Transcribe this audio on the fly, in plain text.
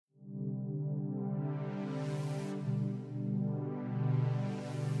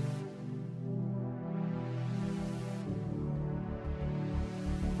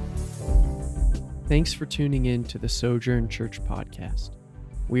Thanks for tuning in to the Sojourn Church podcast.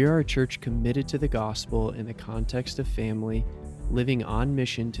 We are a church committed to the gospel in the context of family, living on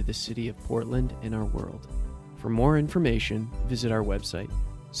mission to the city of Portland and our world. For more information, visit our website,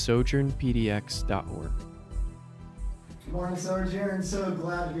 sojournpdx.org. Good morning, Sojourn. So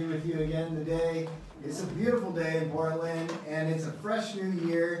glad to be with you again today. It's a beautiful day in Portland, and it's a fresh new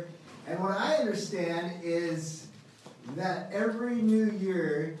year. And what I understand is that every new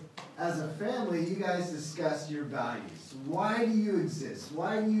year, as a family, you guys discuss your values. Why do you exist?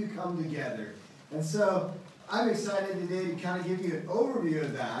 Why do you come together? And so I'm excited today to kind of give you an overview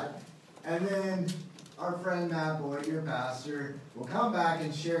of that. And then our friend Matt Boyd, your pastor, will come back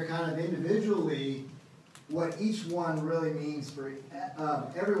and share kind of individually what each one really means for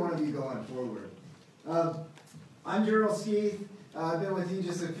every one of you going forward. I'm Gerald Skeeth. I've been with you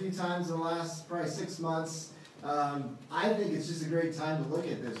just a few times in the last probably 6 months. I think it's just a great time to look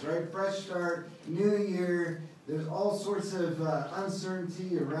at this, right? Fresh start, new year. There's all sorts of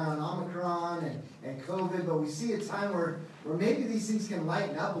uncertainty around Omicron and COVID, but we see a time where maybe these things can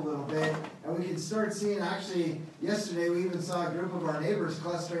lighten up a little bit, and we can start seeing, actually, yesterday we even saw a group of our neighbors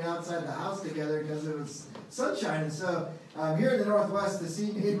clustering outside the house together because it was sunshine. And so here in the Northwest, to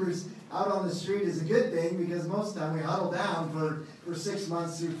see neighbors out on the street is a good thing, because most of the time we huddle down for 6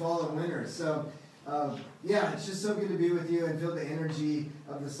 months through fall and winter. So yeah, it's just so good to be with you and feel the energy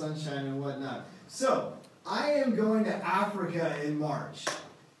of the sunshine and whatnot. So I am going to Africa in March.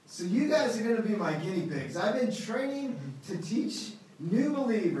 So you guys are going to be my guinea pigs. I've been training to teach new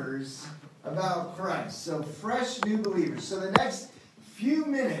believers about Christ. So fresh new believers. So the next few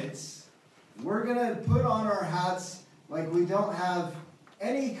minutes, we're going to put on our hats like we don't have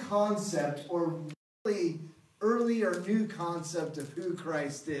any concept or really early or new concept of who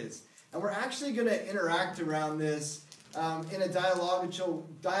Christ is. And we're actually going to interact around this in a dialogical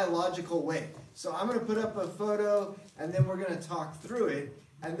way. So I'm going to put up a photo, and then we're going to talk through it,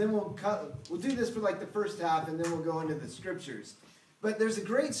 and then we'll do this for like the first half, and then we'll go into the scriptures. But there's a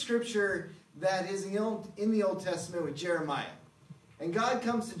great scripture that is in the Old Testament with Jeremiah. And God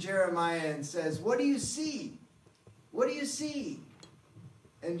comes to Jeremiah and says, "What do you see? What do you see?"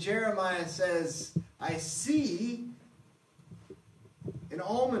 And Jeremiah says, "I see an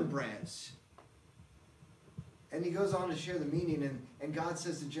almond branch." And he goes on to share the meaning, and God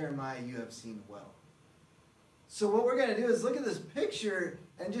says to Jeremiah, "You have seen well." So what we're going to do is look at this picture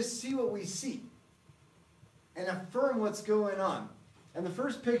and just see what we see and affirm what's going on. And the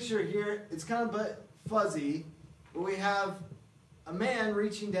first picture here, it's kind of fuzzy, but we have a man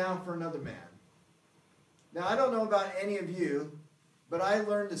reaching down for another man. Now, I don't know about any of you, but I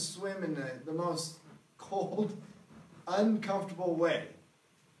learned to swim in the most cold, uncomfortable way.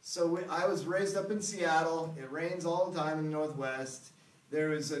 So I was raised up in Seattle. It rains all the time in the Northwest. There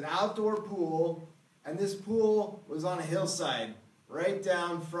was an outdoor pool, and this pool was on a hillside right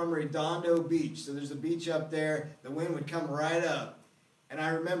down from Redondo Beach. So there's a beach up there. The wind would come right up. And I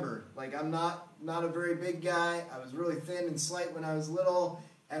remember, like, I'm not a very big guy. I was really thin and slight when I was little.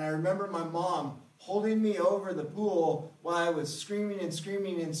 And I remember my mom holding me over the pool while I was screaming and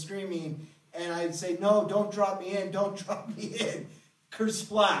screaming and screaming. And I'd say, "No, don't drop me in. Don't drop me in."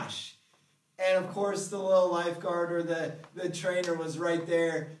 Splash. And of course the little lifeguard or the trainer was right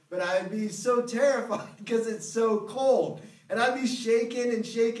there, but I would be so terrified because it's so cold, and I'd be shaking and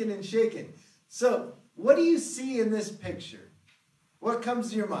shaking and shaking. So what do you see in this picture? What comes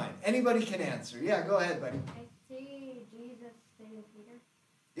to your mind? Anybody can answer. Yeah, go ahead, buddy. I see Jesus saving Peter.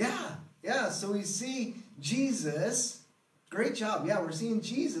 Yeah, so we see Jesus. Great job. Yeah, we're seeing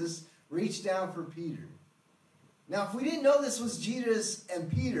Jesus reach down for Peter. Now, if we didn't know this was Jesus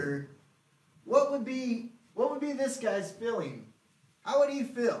and Peter, what would be this guy's feeling? How would he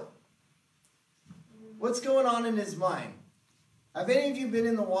feel? What's going on in his mind? Have any of you been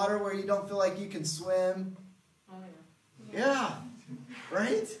in the water where you don't feel like you can swim? Oh, Yeah,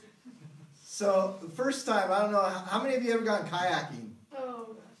 right? So, the first time, I don't know, how many of you ever gone kayaking?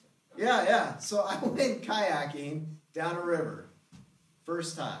 Oh, gosh. Yeah. So, I went kayaking down a river.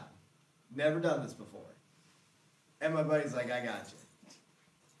 First time. Never done this before. And my buddy's like, "I got you."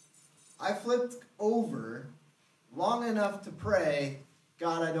 I flipped over long enough to pray,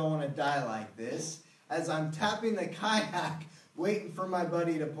 "God, I don't want to die like this," as I'm tapping the kayak, waiting for my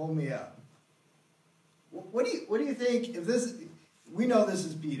buddy to pull me up. What do you think if this? We know this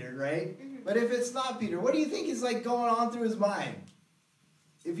is Peter, right? Mm-hmm. But if it's not Peter, what do you think is like going on through his mind?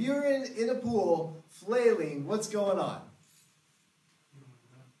 If you're in a pool flailing, what's going on?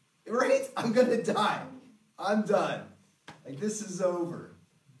 Right? I'm gonna die. I'm done. Like, this is over.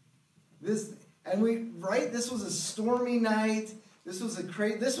 This was a stormy night. This was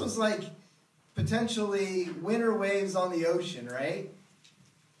like potentially winter waves on the ocean, right?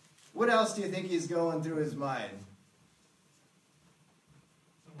 What else do you think he's going through his mind?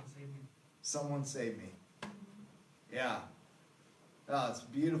 Someone save me. Someone save me. Yeah. Oh, it's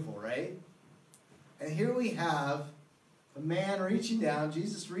beautiful, right? And here we have a man reaching down,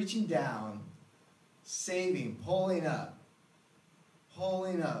 Jesus reaching down, saving, pulling up.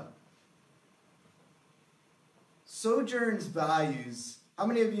 Sojourn's values. How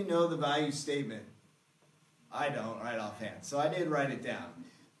many of you know the value statement? I don't right offhand, so I did write it down.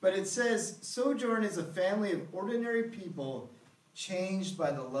 But it says, Sojourn is a family of ordinary people changed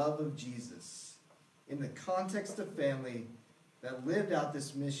by the love of Jesus in the context of family that lived out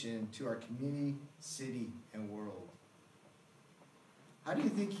this mission to our community, city, and world. How do you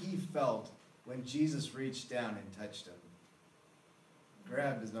think he felt when Jesus reached down and touched him?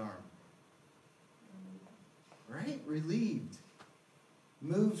 Grabbed his arm. Right? Relieved.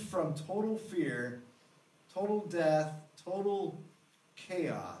 Moved from total fear, total death, total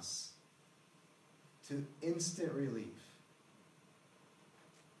chaos to instant relief.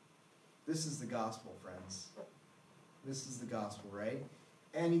 This is the gospel, friends. This is the gospel, right?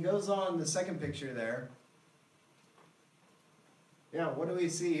 And he goes on the second picture there. Yeah, what do we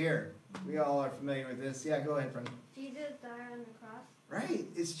see here? We all are familiar with this. Yeah, go ahead, friend. Jesus died on the cross. Right,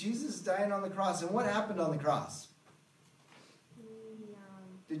 it's Jesus dying on the cross. And what happened on the cross?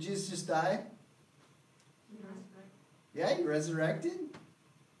 Did Jesus just die? Yeah, he resurrected.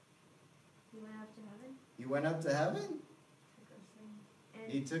 He went up to heaven. He went up to heaven.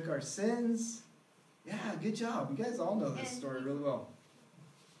 And He took our sins. Yeah, good job. You guys all know this story really well.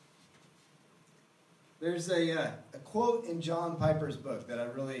 There's a quote in John Piper's book that I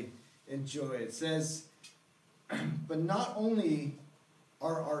really enjoy. It says, but not only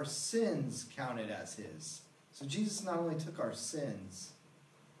are our sins counted as his. So Jesus not only took our sins,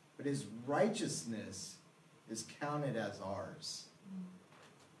 but his righteousness is counted as ours.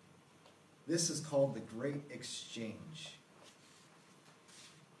 This is called the Great Exchange.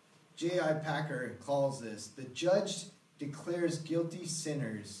 J.I. Packer calls this, the judge declares guilty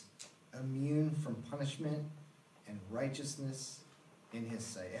sinners immune from punishment and righteousness in his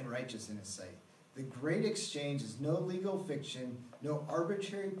sight, and righteous in his sight. The Great Exchange is no legal fiction, no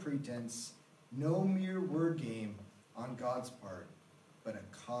arbitrary pretense, no mere word game on God's part, but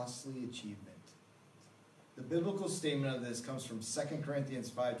a costly achievement. The biblical statement of this comes from 2 Corinthians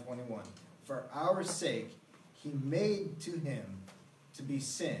 5:21. For our sake, he made to him to be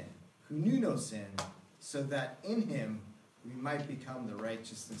sin, who knew no sin, so that in him we might become the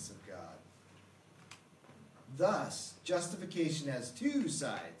righteousness of God. Thus, justification has two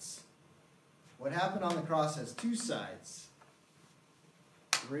sides. What happened on the cross has two sides.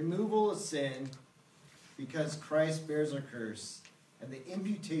 The removal of sin, because Christ bears our curse, and the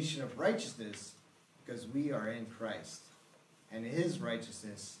imputation of righteousness, because we are in Christ, and his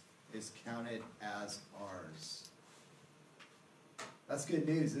righteousness is counted as ours. That's good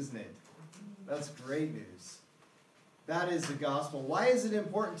news, isn't it? That's great news. That is the gospel. Why is it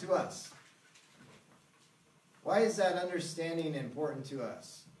important to us? Why is that understanding important to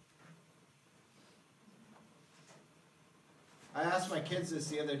us? I asked my kids this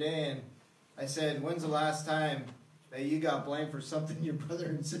the other day, and I said, when's the last time that you got blamed for something your brother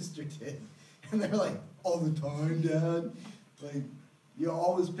and sister did? And they're like, all the time, Dad. Like, you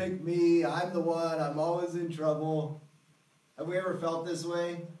always pick me. I'm the one. I'm always in trouble. Have we ever felt this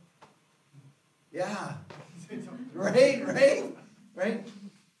way? Yeah. Right?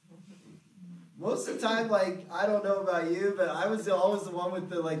 Most of the time, like, I don't know about you, but I was always the one with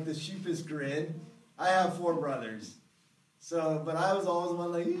the sheepish grin. I have 4 brothers. So, but I was always the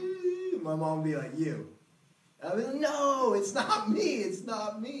one like, eee. My mom would be like, you. I was like, no, it's not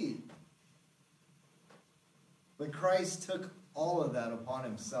me. But Christ took all of that upon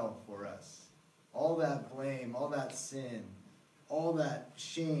himself for us. All that blame, all that sin, all that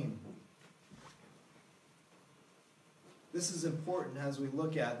shame. This is important as we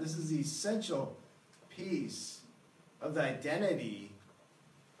look at. This is the essential piece of the identity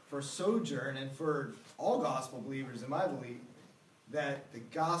for Sojourn and for all gospel believers, in my belief, that the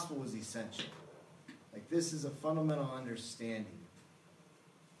gospel is essential. Like, this is a fundamental understanding.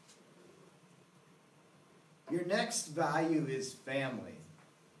 Your next value is family.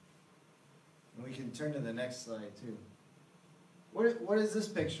 And we can turn to the next slide, too. What is this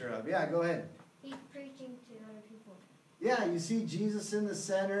picture of? Yeah, go ahead. He's preaching to other people. Yeah, you see Jesus in the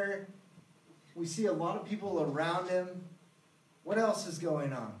center. We see a lot of people around him. What else is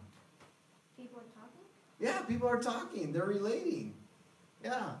going on? People are talking? Yeah, people are talking. They're relating.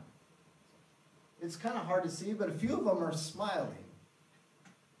 Yeah. It's kind of hard to see, but a few of them are smiling.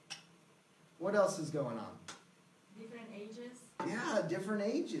 What else is going on? Different ages. Yeah, different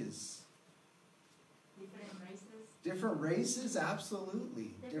ages. Different races. Different races,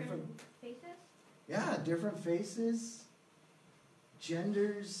 absolutely. Different faces? Yeah, different faces,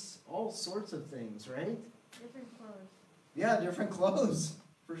 genders, all sorts of things, right? Different clothes. Yeah, different clothes,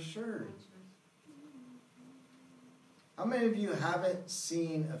 for sure. How many of you haven't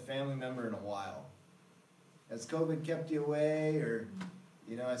seen a family member in a while? Has COVID kept you away, or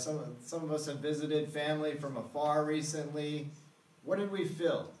some of us have visited family from afar recently. What did we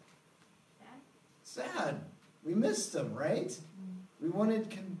feel? Sad. We missed them, right? We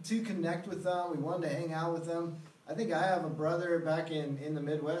wanted to connect with them. We wanted to hang out with them. I think I have a brother back in the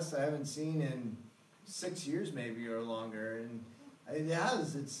Midwest I haven't seen in 6 years maybe or longer, and it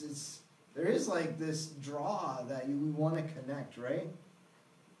has. There is like this draw that we want to connect, right?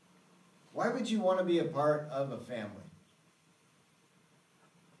 Why would you want to be a part of a family?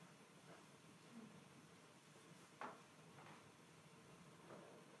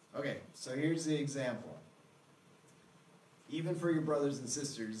 Okay, so here's the example. Even for your brothers and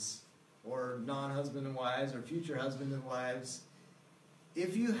sisters, or non-husband and wives, or future husband and wives,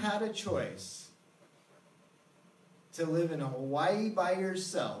 if you had a choice to live in Hawaii by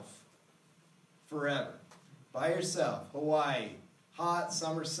yourself forever, by yourself, Hawaii, hot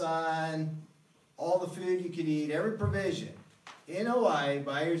summer sun, all the food you could eat, every provision, in Hawaii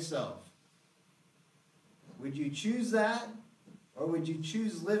by yourself, would you choose that, or would you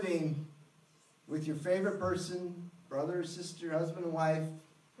choose living with your favorite person, brother, sister, husband, and wife,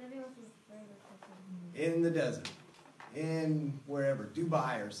 Living with his favorite person. in the desert, in wherever,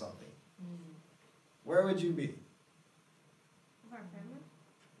 Dubai or something? Where would you be? With our family?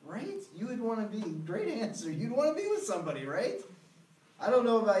 Right? You would want to be, great answer, you'd want to be with somebody, right? I don't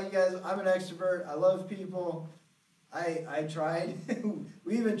know about you guys, I'm an extrovert, I love people. I tried,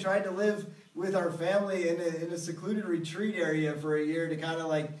 we even tried to live with our family in a secluded retreat area for a year to kind of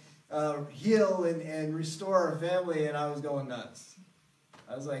like heal and restore our family, and I was going nuts.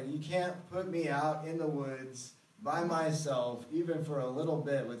 I was like, you can't put me out in the woods by myself, even for a little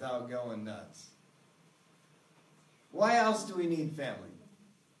bit, without going nuts. Why else do we need family?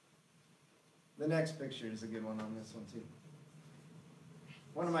 The next picture is a good one on this one too.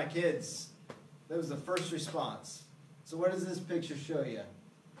 One of my kids, that was the first response. So what does this picture show you?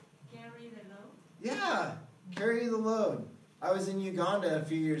 Carry the load. Yeah, carry the load. I was in Uganda a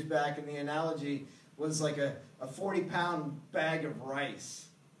few years back, and the analogy was like a 40-pound bag of rice.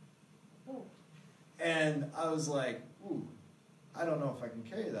 Oh. And I was like, ooh, I don't know if I can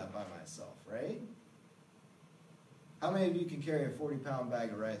carry that by myself, right? How many of you can carry a 40-pound bag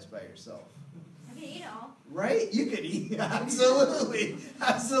of rice by yourself? I can eat it all. Right? You could eat. Absolutely.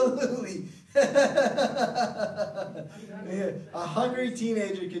 Absolutely. Yeah, a hungry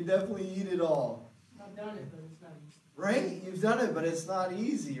teenager can definitely eat it all. I've done it, but it's not easy. Right? You've done it, but it's not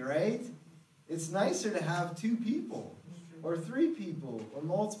easy, right? It's nicer to have 2 people, or 3 people, or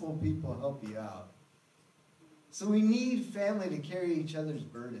multiple people help you out. So we need family to carry each other's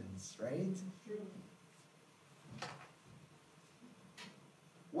burdens, right?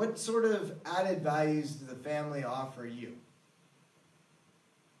 What sort of added values do the family offer you?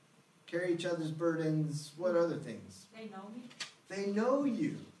 Carry each other's burdens. What other things? They know me. They know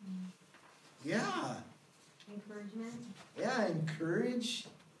you. Yeah. Encouragement. Yeah, encourage.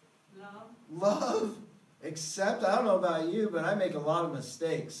 Love. Love. Accept. I don't know about you, but I make a lot of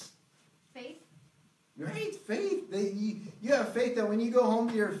mistakes. Faith. Right? Faith. You have faith that when you go home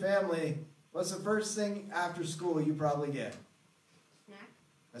to your family, what's the first thing after school you probably get? Snack.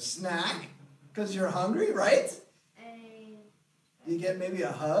 A snack? Because you're hungry, right? You get maybe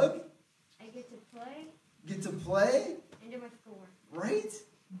a hug? I get to play. Get to play? And do my schoolwork. Right?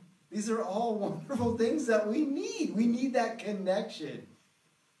 These are all wonderful things that we need. We need that connection.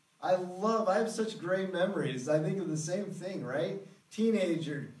 I have such great memories. I think of the same thing, right?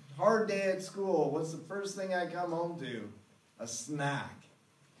 Teenager, hard day at school. What's the first thing I come home to? A snack.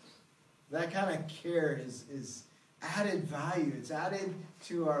 That kind of care is added value. It's added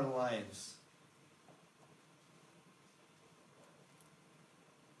to our lives.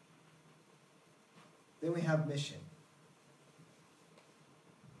 Then we have mission.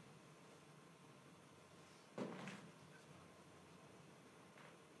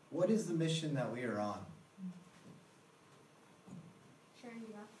 What is the mission that we are on? Sharing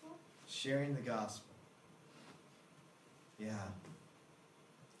the gospel. Sharing the gospel. Yeah.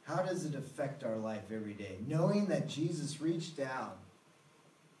 How does it affect our life every day? Knowing that Jesus reached down,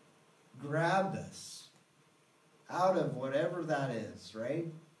 grabbed us out of whatever that is, right?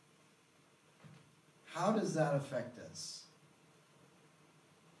 How does that affect us?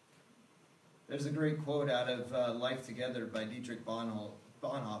 There's a great quote out of Life Together by Dietrich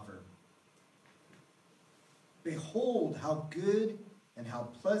Bonhoeffer. Behold how good and how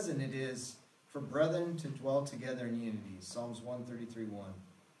pleasant it is for brethren to dwell together in unity. Psalms 133:1.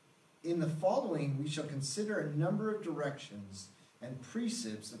 In the following, we shall consider a number of directions and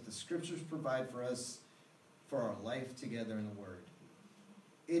precepts that the Scriptures provide for us for our life together in the Word.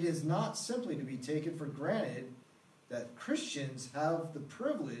 It is not simply to be taken for granted that Christians have the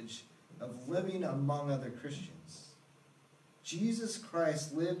privilege of living among other Christians. Jesus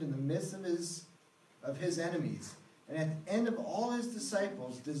Christ lived in the midst of his enemies, and at the end of all his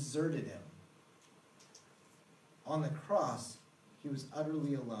disciples deserted him. On the cross, he was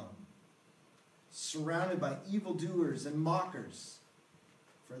utterly alone, surrounded by evildoers and mockers.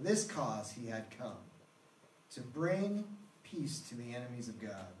 For this cause he had come, to bring peace to the enemies of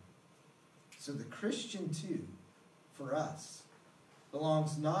God. So the Christian too, for us,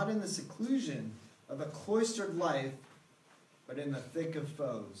 belongs not in the seclusion of a cloistered life, but in the thick of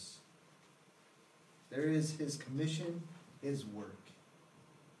foes. There is his commission, his work.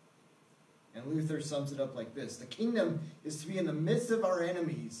 And Luther sums it up like this: the kingdom is to be in the midst of our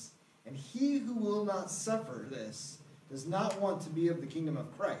enemies, and he who will not suffer this does not want to be of the kingdom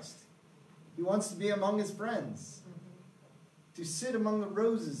of Christ. He wants to be among his friends, to sit among the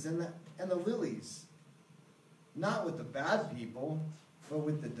roses and the lilies, not with the bad people, but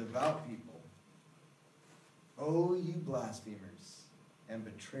with the devout people. O you blasphemers and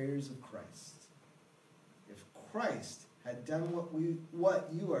betrayers of Christ! If Christ had done what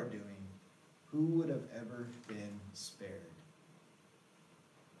you are doing, who would have ever been spared?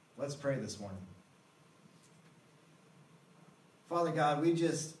 Let's pray this morning. Father God, we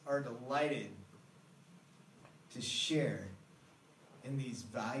just are delighted to share in these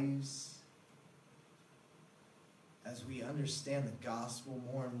values as we understand the gospel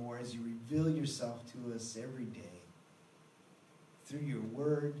more and more, as you reveal yourself to us every day through your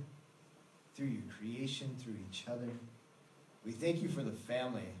word, through your creation, through each other. We thank you for the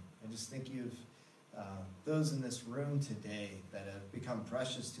family. I just thank you of those in this room today that have become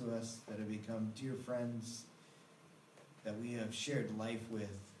precious to us, that have become dear friends, that we have shared life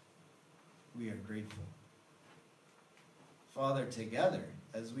with. We are grateful. Father, together,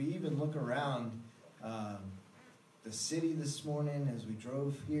 as we even look around the city this morning, as we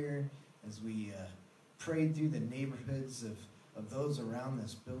drove here, as we prayed through the neighborhoods of those around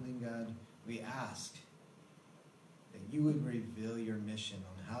this building, God, we ask that you would reveal your mission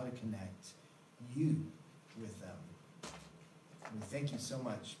on how to connect you with them. And we thank you so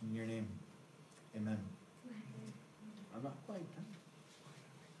much. In your name, amen. I'm not quite done.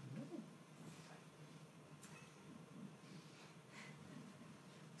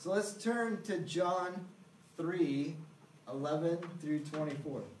 So let's turn to John 3:11 through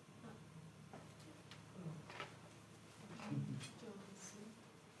 24.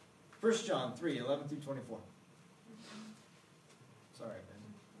 First John 3:11 through 24. Sorry,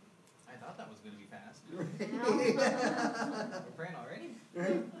 Ben. I thought that was going to be fast. We're praying already?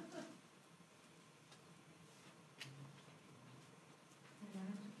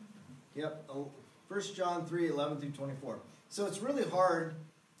 Yep. 1 John 3:11 through 24. So it's really hard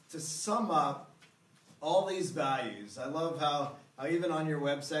to sum up all these values. I love how even on your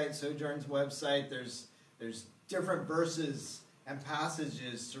website, Sojourn's website, there's different verses and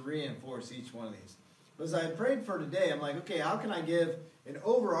passages to reinforce each one of these. But as I prayed for today, I'm like, okay, how can I give an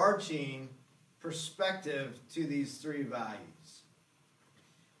overarching perspective to these three values?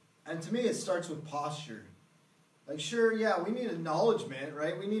 And to me, it starts with posture. Like, sure, yeah, we need acknowledgement,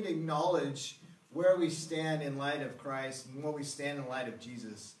 right? We need to acknowledge where we stand in light of Christ and where we stand in light of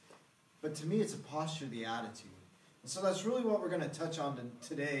Jesus. But to me, it's a posture, the attitude. And so that's really what we're going to touch on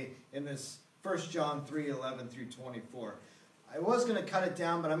today in this 1 John 3:11 through 24. I was going to cut it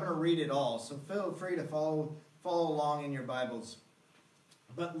down, but I'm going to read it all. So feel free to follow along in your Bibles.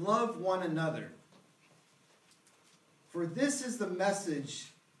 But love one another. For this is the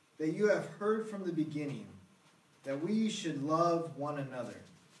message that you have heard from the beginning, that we should love one another.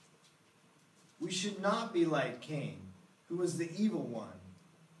 We should not be like Cain, who was the evil one,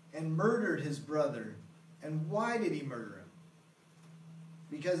 and murdered his brother. And why did he murder him?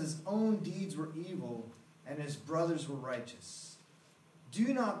 Because his own deeds were evil, and his brothers were righteous.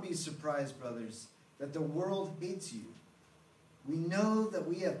 Do not be surprised, brothers, that the world hates you. We know that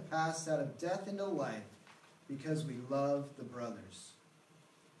we have passed out of death into life because we love the brothers.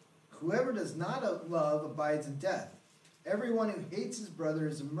 Whoever does not love abides in death. Everyone who hates his brother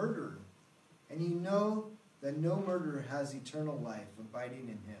is a murderer. And you know that no murderer has eternal life abiding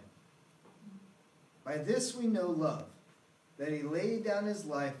in him. By this we know love, that he laid down his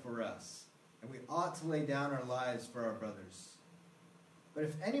life for us, and we ought to lay down our lives for our brothers. But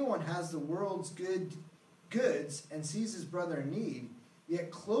if anyone has the world's goods and sees his brother in need,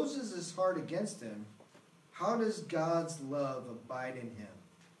 yet closes his heart against him, how does God's love abide in him?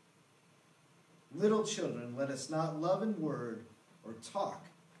 Little children, let us not love in word or talk,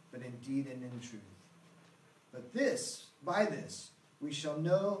 but in deed and in truth. But by this, we shall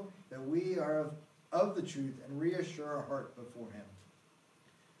know that we are of the truth and reassure our heart before him.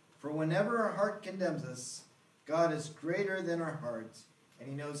 For whenever our heart condemns us, God is greater than our heart, and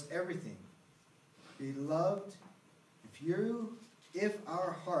he knows everything. Beloved, if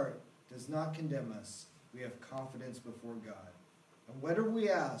our heart does not condemn us, we have confidence before God. And whatever we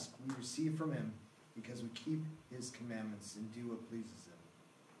ask, we receive from him, because we keep his commandments and do what pleases him.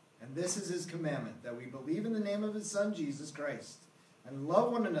 And this is his commandment, that we believe in the name of his Son, Jesus Christ, and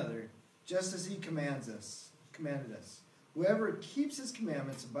love one another, just as he commanded us. Whoever keeps his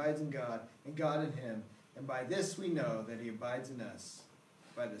commandments abides in God, and God in him. And by this we know that he abides in us,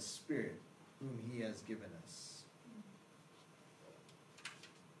 by the Spirit whom he has given us.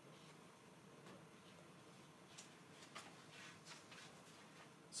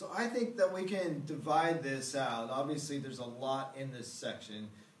 So I think that we can divide this out. Obviously, there's a lot in this section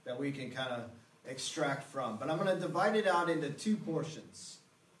that we can kind of extract from. But I'm going to divide it out into two portions.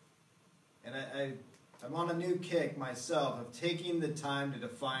 And I'm on a new kick myself of taking the time to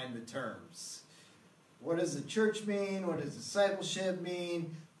define the terms. What does the church mean? What does discipleship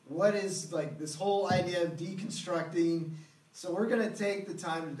mean? What is like this whole idea of deconstructing? So we're going to take the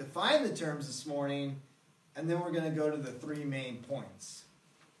time to define the terms this morning, and then we're going to go to the three main points.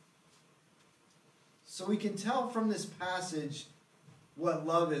 So we can tell from this passage what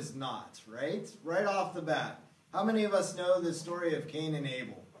love is not, right? Right off the bat. How many of us know the story of Cain and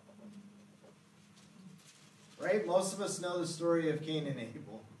Abel? Right? Most of us know the story of Cain and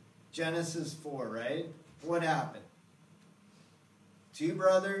Abel. Genesis 4, right? What happened? Two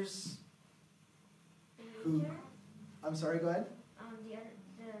brothers who... I'm sorry, go ahead.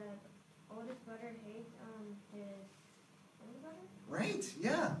 The oldest brother hates his older brother? Right,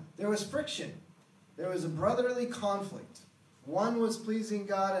 yeah. There was friction. There was a brotherly conflict. One was pleasing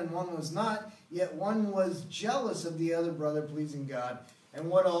God and one was not, yet one was jealous of the other brother pleasing God. And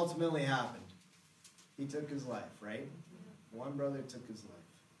what ultimately happened? He took his life, right? One brother took his life.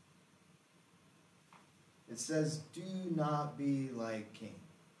 It says, do not be like Cain.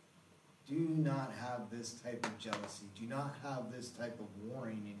 Do not have this type of jealousy. Do not have this type of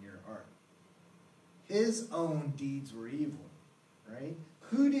warring in your heart. His own deeds were evil, right?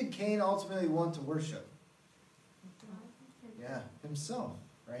 Who did Cain ultimately want to worship? Yeah, himself,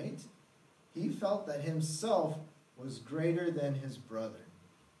 right? He felt that himself was greater than his brother.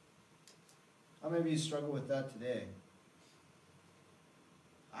 How many of you struggle with that today?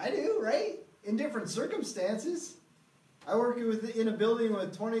 I do, right? In different circumstances. I work in a building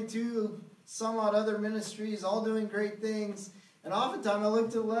with 22 some odd other ministries, all doing great things. And oftentimes I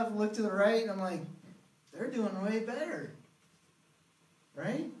look to the left and look to the right, and I'm like, they're doing way better.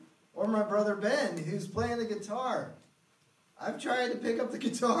 Right? Or my brother Ben, who's playing the guitar. I've tried to pick up the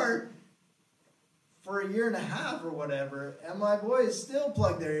guitar for a year and a half or whatever, and my boys still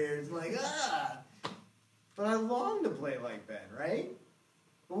plug their ears. I'm like, But I long to play like Ben, right?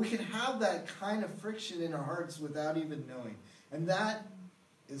 But we can have that kind of friction in our hearts without even knowing. And that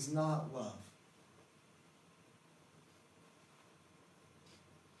is not love.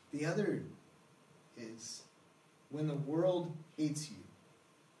 The other is when the world hates you,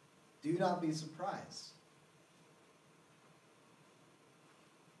 do not be surprised.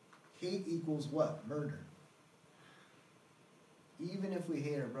 Hate equals what? Murder. Even if we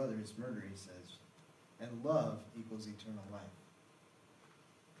hate our brother, it's murder, he says. And love equals eternal life.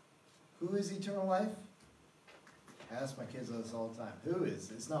 Who is eternal life? I ask my kids this all the time. Who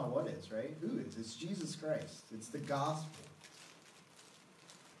is? It's not what is, right? Who is? It's Jesus Christ. It's the gospel.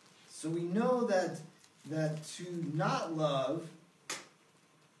 So we know that to not love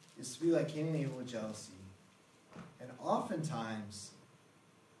is to be like Cain and Abel with jealousy. And oftentimes,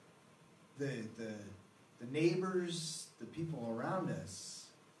 the neighbors, the people around us,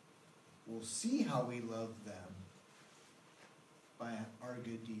 will see how we love them by our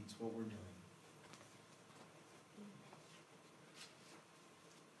good deeds, what we're doing.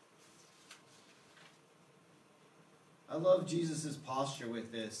 I love Jesus' posture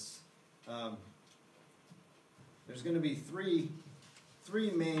with this. There's going to be three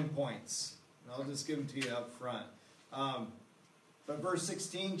main points. And I'll just give them to you up front. But verse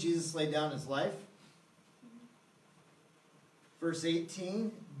 16, Jesus laid down his life. Verse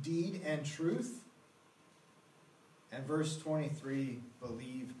 18, deed and truth. And verse 23,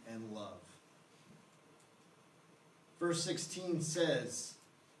 believe and love. verse 16 says,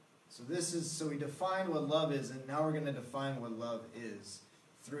 so we defined what love is, and now we're going to define what love is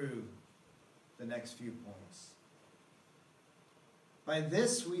through the next few points. By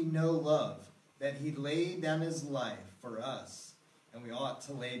this we know love, that he laid down his life for us, and we ought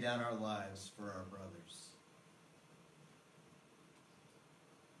to lay down our lives for our brothers.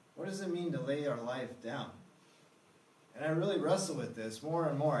 What does it mean to lay our life down? And I really wrestle with this more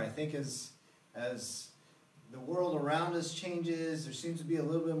and more. I think as the world around us changes, there seems to be a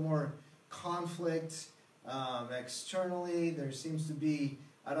little bit more conflict externally. There seems to be,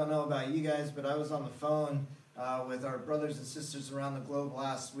 I don't know about you guys, but I was on the phone with our brothers and sisters around the globe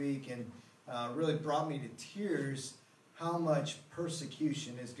last week, and really brought me to tears how much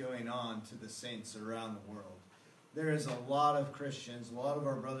persecution is going on to the saints around the world. There is a lot of Christians, a lot of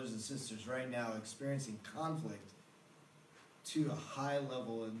our brothers and sisters right now experiencing conflict to a high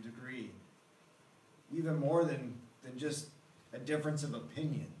level and degree, even more than just a difference of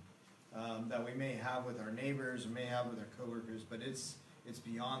opinion that we may have with our neighbors or may have with our coworkers, but it's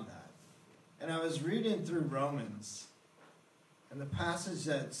beyond that. And I was reading through Romans, and the passage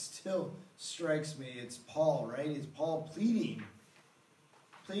that still strikes me, it's Paul, right? It's Paul pleading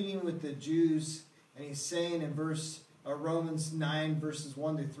with the Jews, and he's saying in Romans 9, verses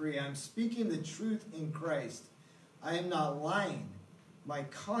 1 to 3, I'm speaking the truth in Christ. I am not lying. My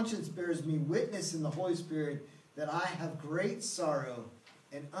conscience bears me witness in the Holy Spirit that I have great sorrow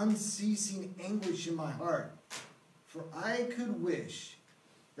and unceasing anguish in my heart. For I could wish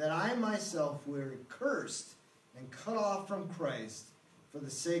that I myself were cursed and cut off from Christ for the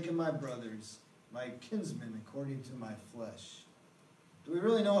sake of my brothers, my kinsmen according to my flesh. Do we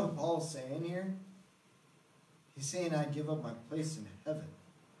really know what Paul's saying here? He's saying I'd give up my place in heaven.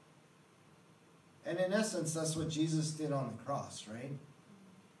 And in essence, that's what Jesus did on the cross, right?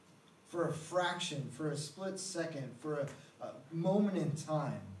 For a fraction, for a split second, for a moment in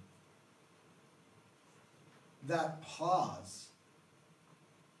time, that pause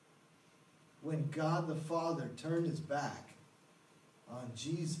when God the Father turned his back on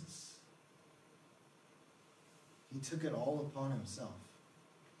Jesus, he took it all upon himself.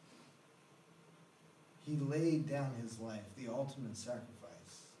 He laid down his life, the ultimate sacrifice.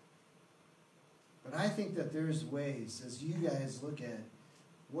 But I think that there's ways, as you guys look at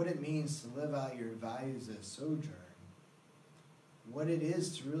what it means to live out your values as sojourn, what it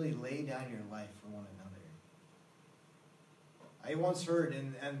is to really lay down your life for one another. I once heard,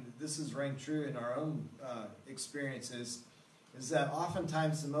 and this is rang true in our own experiences, is that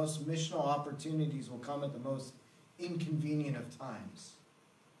oftentimes the most missional opportunities will come at the most inconvenient of times.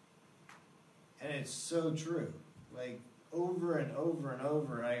 And it's so true. Like, over and over and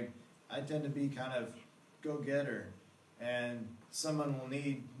over, I tend to be kind of go-getter, and someone will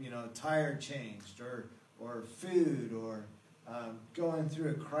need, tire changed or food or going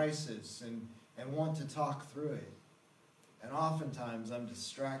through a crisis and want to talk through it. And oftentimes I'm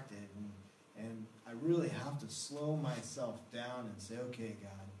distracted, and I really have to slow myself down and say, okay,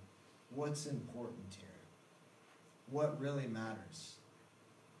 God, what's important here? What really matters?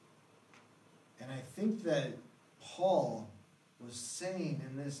 And I think that Paul was saying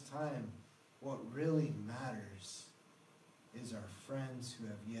in this time, what really matters is our friends who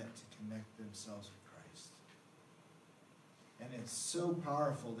have yet to connect themselves with Christ. And it's so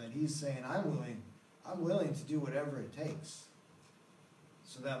powerful that he's saying, I'm willing to do whatever it takes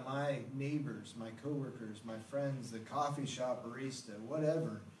so that my neighbors, my coworkers, my friends, the coffee shop barista,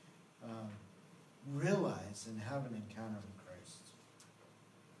 whatever, realize and have an encounter with Christ.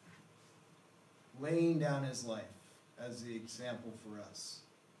 Laying down his life as the example for us.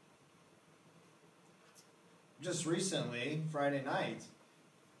 Just recently, Friday night,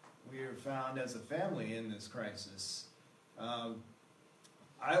 we were found as a family in this crisis.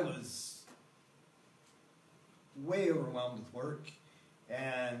 I was way overwhelmed with work,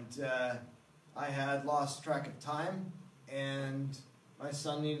 and I had lost track of time, and my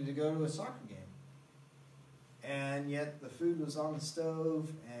son needed to go to a soccer game. And yet the food was on the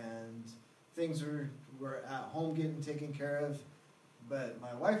stove, and things were at home getting taken care of, but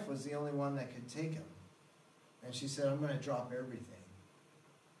my wife was the only one that could take him. And she said, I'm going to drop everything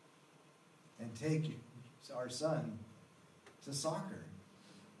and take our son to soccer.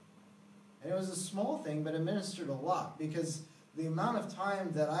 And it was a small thing, but it ministered a lot, because the amount of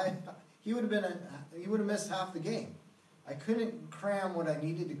time that he would have missed half the game. I couldn't cram what I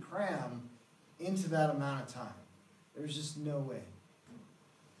needed to cram into that amount of time. There was just no way.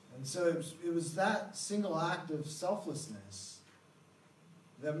 And so it was that single act of selflessness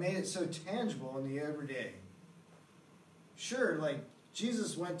that made it so tangible in the everyday. Sure, like,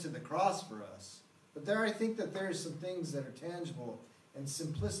 Jesus went to the cross for us, But I think that there are some things that are tangible and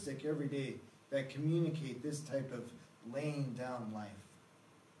simplistic every day that communicate this type of laying down life.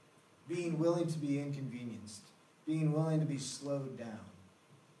 Being willing to be inconvenienced. Being willing to be slowed down.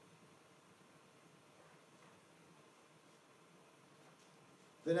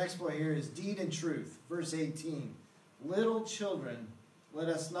 The next point here is deed and truth. Verse 18. Little children, let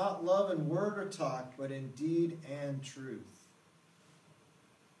us not love in word or talk, but in deed and truth.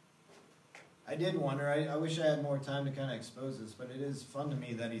 I did wonder, I wish I had more time to kind of expose this, but it is fun to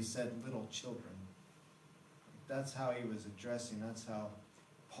me that he said little children. That's how he was addressing, that's how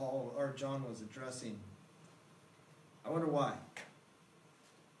John was addressing. I wonder why.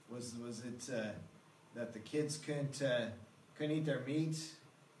 Was it that the kids couldn't eat their meat?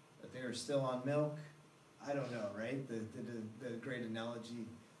 That they were still on milk? I don't know, right? The great analogy,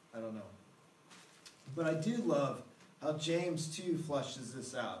 I don't know. But I do love how James 2 flushes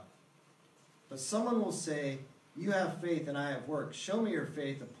this out. But someone will say, you have faith and I have works. Show me your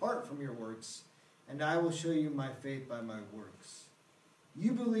faith apart from your works, and I will show you my faith by my works.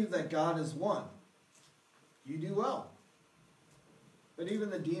 You believe that God is one. You do well. But even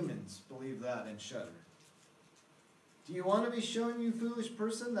the demons believe that and shudder. Do you want to be shown, you foolish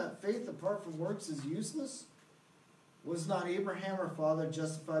person, that faith apart from works is useless? Was not Abraham our father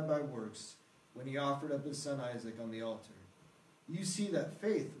justified by works when he offered up his son Isaac on the altar? You see that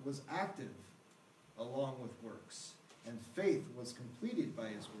faith was active along with works, and faith was completed by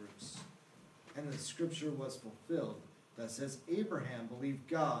his works. And the scripture was fulfilled that says, Abraham believed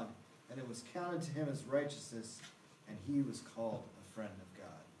God, and it was counted to him as righteousness, and he was called a friend of God.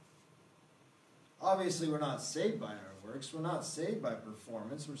 Obviously, we're not saved by our works. We're not saved by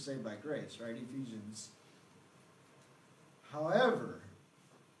performance. We're saved by grace, right? Ephesians. However,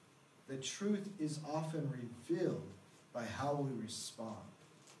 the truth is often revealed by how we respond.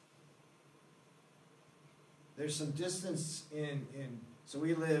 There's some distance so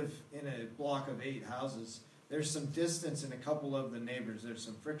we live in a block of 8 houses. There's some distance in a couple of the neighbors. There's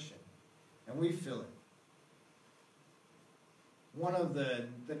some friction. And we feel it. One of the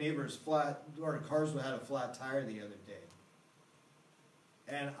neighbors' cars had a flat tire the other day.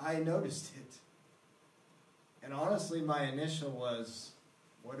 And I noticed it. And honestly, my initial was,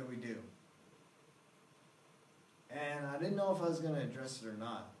 what do we do? And I didn't know if I was going to address it or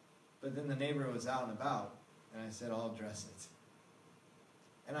not. But then the neighbor was out and about, and I said, I'll address it.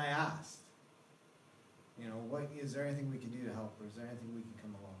 And I asked, is there anything we can do to help, or is there anything we can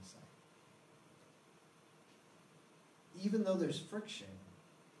come alongside? Even though there's friction,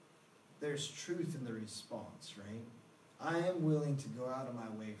 there's truth in the response, right? I am willing to go out of my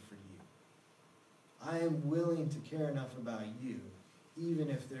way for you. I am willing to care enough about you, even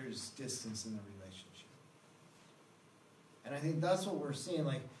if there's distance in the relationship. And I think that's what we're seeing.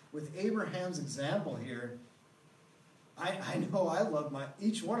 Like with Abraham's example here, I know I love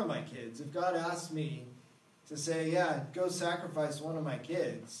each one of my kids. If God asked me to say, yeah, go sacrifice one of my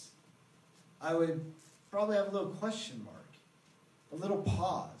kids, I would probably have a little question mark, a little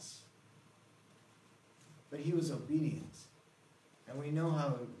pause. But he was obedient. And we know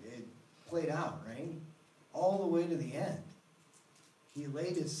how it played out, right? All the way to the end. He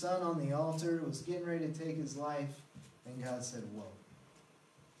laid his son on the altar, was getting ready to take his life, and God said, whoa.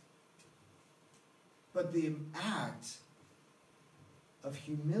 But the act of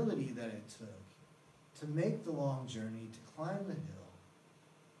humility that it took to make the long journey, to climb the hill,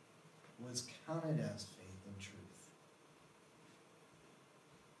 was counted as faith and truth.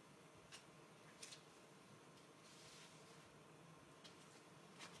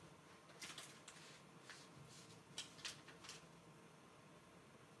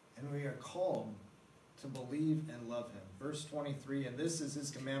 And we are called to believe and love him. Verse 23, and this is his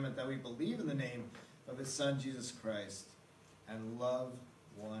commandment, that we believe in the name of his Son, Jesus Christ, and love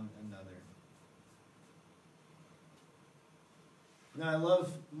one another. Now, I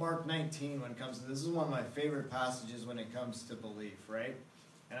love Mark 19 when it comes to this. This is one of my favorite passages when it comes to belief, right?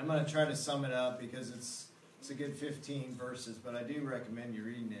 And I'm going to try to sum it up because it's a good 15 verses, but I do recommend you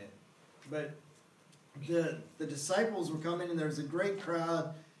reading it. But the disciples were coming, and there was a great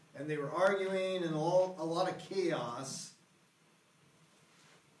crowd, and they were arguing, and a lot of chaos.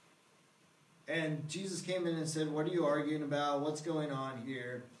 And Jesus came in and said, what are you arguing about? What's going on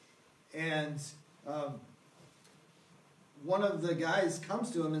here? And one of the guys comes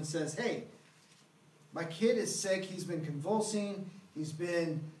to him and says, hey, my kid is sick. He's been convulsing. He's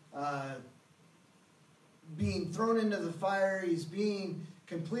been being thrown into the fire. He's being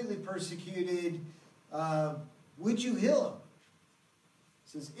completely persecuted. Would you heal him?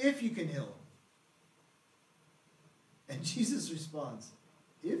 He says, if you can heal him. And Jesus responds,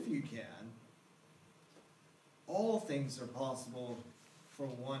 if you can. all things are possible for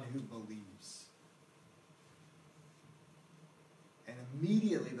one who believes. And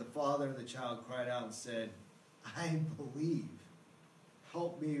immediately the father of the child cried out and said, I believe.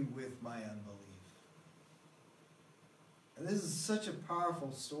 Help me with my unbelief. And this is such a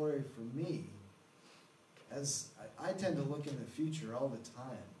powerful story for me, as I tend to look in the future all the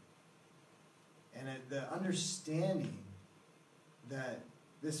time. And the understanding that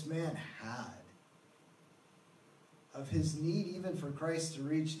this man had of his need even for Christ to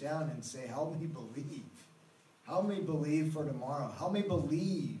reach down and say, help me believe. Help me believe for tomorrow. Help me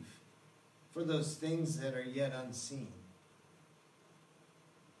believe for those things that are yet unseen.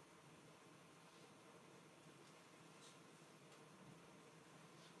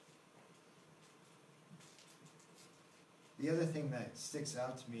 The other thing that sticks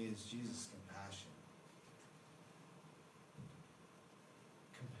out to me is Jesus' compassion.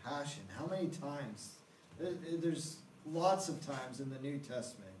 Compassion. How many times? There's lots of times in the New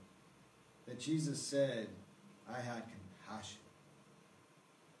Testament that Jesus said, I had compassion.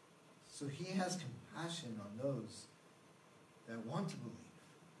 So he has compassion on those that want to believe.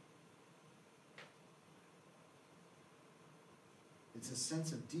 It's a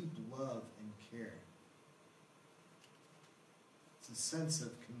sense of deep love and care. It's a sense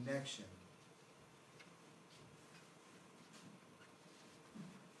of connection.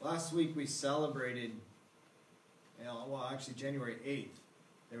 Last week we celebrated, January 8th,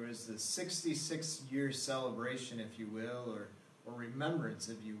 there was the 66-year celebration, if you will, or remembrance,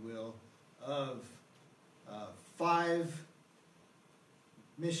 if you will, of 5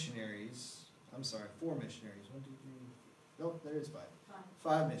 missionaries. I'm sorry, 4 missionaries. 1, 2, 3. Nope, there is 5.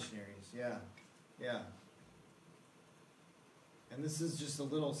 5 missionaries, yeah. And this is just a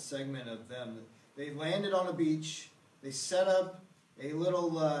little segment of them. They landed on a beach. They set up a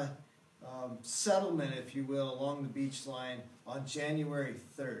little settlement, if you will, along the beach line on January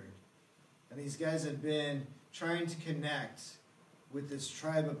 3rd. And these guys had been trying to connect with this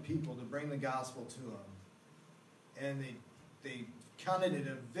tribe of people to bring the gospel to them. And they counted it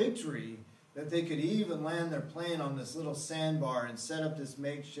a victory that they could even land their plane on this little sandbar and set up this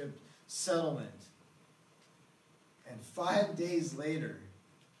makeshift settlement. And 5 days later,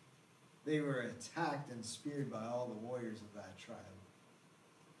 they were attacked and speared by all the warriors of that tribe.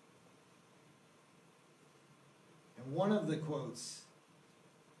 And one of the quotes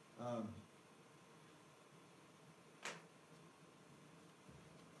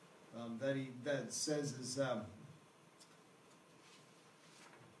that says is, I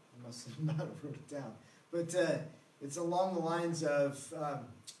must not have wrote it down, but it's along the lines of,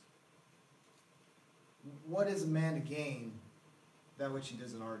 what is a man to gain that which he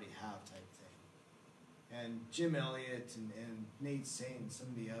doesn't already have, type thing. And Jim Elliott and Nate Saint and some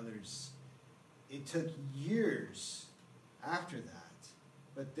of the others, it took years after that,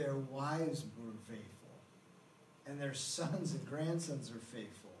 but their wives were faithful, and their sons and grandsons are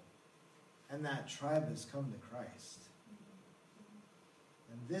faithful, and that tribe has come to Christ.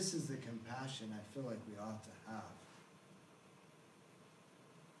 And this is the compassion I feel like we ought to have.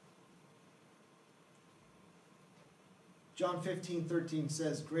 John 15:13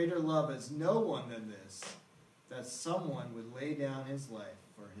 says, greater love has no one than this, that someone would lay down his life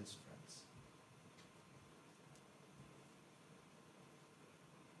for his friends.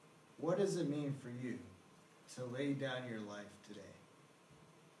 What does it mean for you to lay down your life today?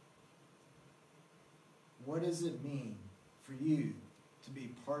 What does it mean for you to be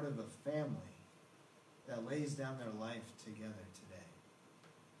part of a family that lays down their life together today?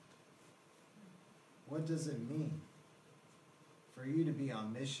 What does it mean for you to be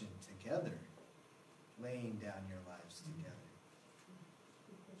on mission together, laying down your lives together?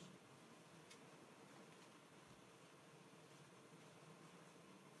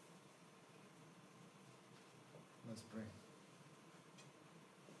 Let's pray.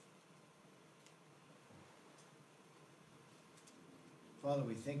 Father,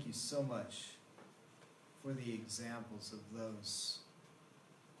 we thank you so much for the examples of those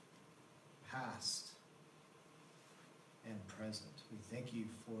past and present. We thank you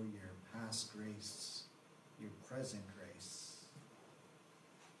for your past grace, your present grace.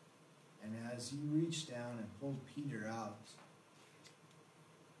 And as you reached down and pulled Peter out,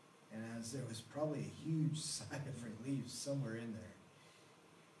 and as there was probably a huge sigh of relief somewhere in there,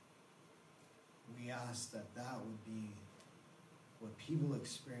 we ask that that would be what people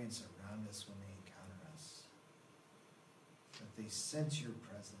experience around us when they encounter us. That they sense your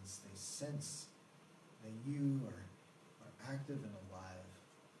presence, they sense that you are active and alive.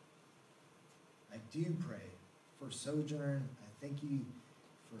 I do pray for Sojourn. I thank you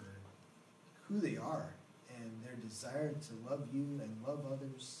for who they are and their desire to love you and love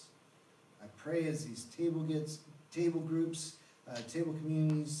others. I pray as these table groups, table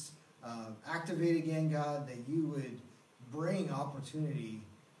communities activate again, God, that you would bring opportunity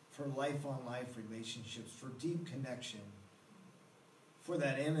for life-on-life relationships, for deep connection, for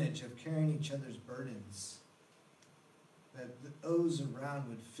that image of carrying each other's burdens, that those around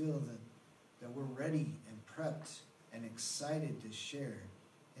would feel that we're ready and prepped and excited to share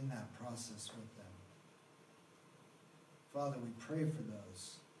in that process with them. Father, we pray for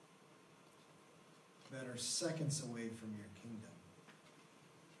those that are seconds away from your kingdom.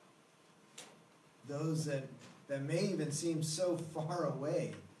 Those that may even seem so far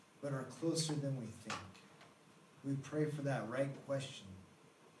away, but are closer than we think. We pray for that right question.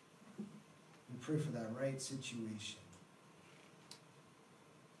 We pray for that right situation.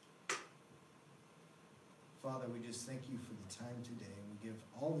 Father, we just thank you for the time today. And we give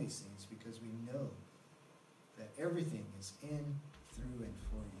all these things because we know that everything is in, through, and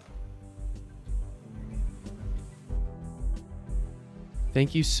for you. In your name.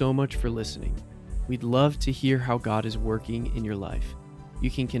 Thank you so much for listening. We'd love to hear how God is working in your life.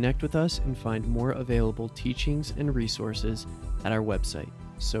 You can connect with us and find more available teachings and resources at our website,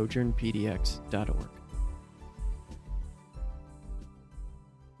 sojournpdx.org.